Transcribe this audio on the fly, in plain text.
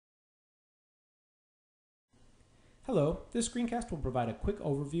Hello, this screencast will provide a quick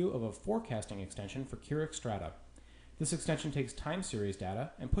overview of a forecasting extension for Kirix Strata. This extension takes time series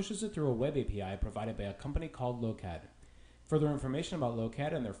data and pushes it through a web API provided by a company called Lokad. Further information about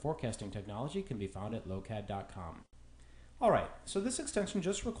Lokad and their forecasting technology can be found at lokad.com. Alright, so this extension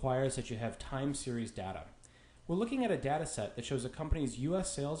just requires that you have time series data. We're looking at a data set that shows a company's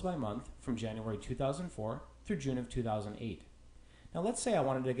US sales by month from January 2004 through June of 2008. Now let's say I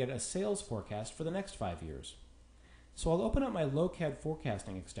wanted to get a sales forecast for the next 5 years. So I'll open up my Lokad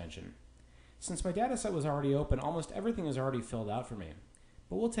forecasting extension. Since my data set was already open, almost everything is already filled out for me,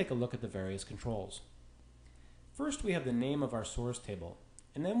 but we'll take a look at the various controls. First, we have the name of our source table,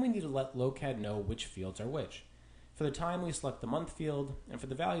 and then we need to let Lokad know which fields are which. For the time, we select the month field, and for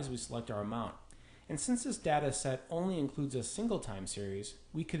the values, we select our amount. And since this data set only includes a single time series,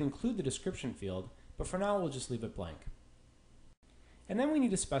 we could include the description field, but for now, we'll just leave it blank. And then we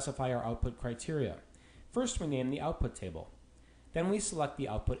need to specify our output criteria. First, we name the output table. Then we select the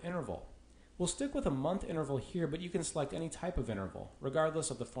output interval. We'll stick with a month interval here, but you can select any type of interval, regardless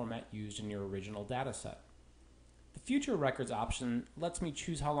of the format used in your original data set. The future records option lets me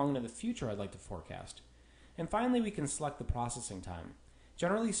choose how long into the future I'd like to forecast. And finally, we can select the processing time.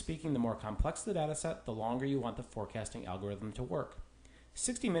 Generally speaking, the more complex the data set, the longer you want the forecasting algorithm to work.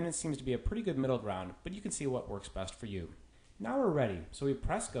 60 minutes seems to be a pretty good middle ground, but you can see what works best for you. Now we're ready, so we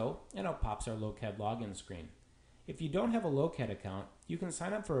press go, and out pops our Lokad login screen. If you don't have a Lokad account, you can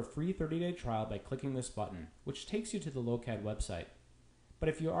sign up for a free 30-day trial by clicking this button, which takes you to the Lokad website. But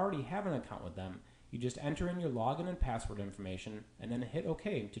if you already have an account with them, you just enter in your login and password information, and then hit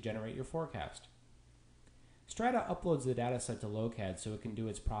OK to generate your forecast. Strata uploads the dataset to Lokad so it can do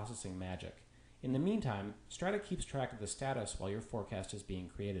its processing magic. In the meantime, Strata keeps track of the status while your forecast is being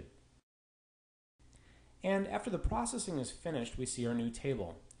created. And after the processing is finished, we see our new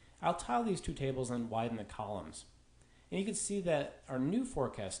table. I'll tile these two tables and widen the columns. And you can see that our new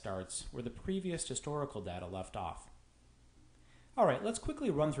forecast starts where the previous historical data left off. Alright, let's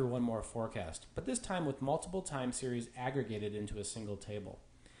quickly run through one more forecast, but this time with multiple time series aggregated into a single table.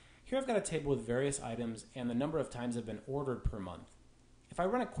 Here I've got a table with various items and the number of times they've been ordered per month. If I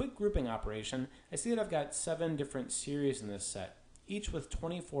run a quick grouping operation, I see that I've got 7 different series in this set, each with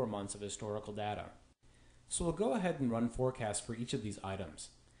 24 months of historical data. So we'll go ahead and run forecasts for each of these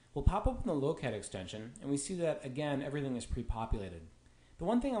items. We'll pop open the Lokad extension, and we see that, again, everything is pre-populated. The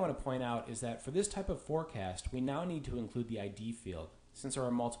one thing I want to point out is that for this type of forecast, we now need to include the ID field, since there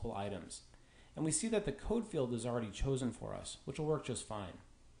are multiple items. And we see that the code field is already chosen for us, which will work just fine.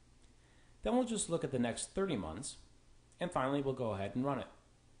 Then we'll just look at the next 30 months, and finally we'll go ahead and run it.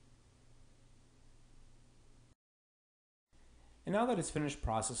 And now that it's finished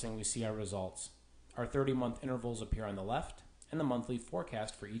processing, we see our results. Our 30-month intervals appear on the left, and the monthly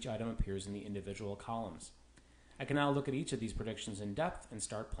forecast for each item appears in the individual columns. I can now look at each of these predictions in depth and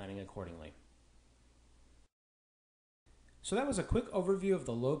start planning accordingly. So that was a quick overview of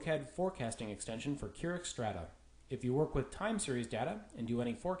the Lokad forecasting extension for Kirix Strata. If you work with time series data and do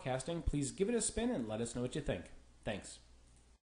any forecasting, please give it a spin and let us know what you think. Thanks.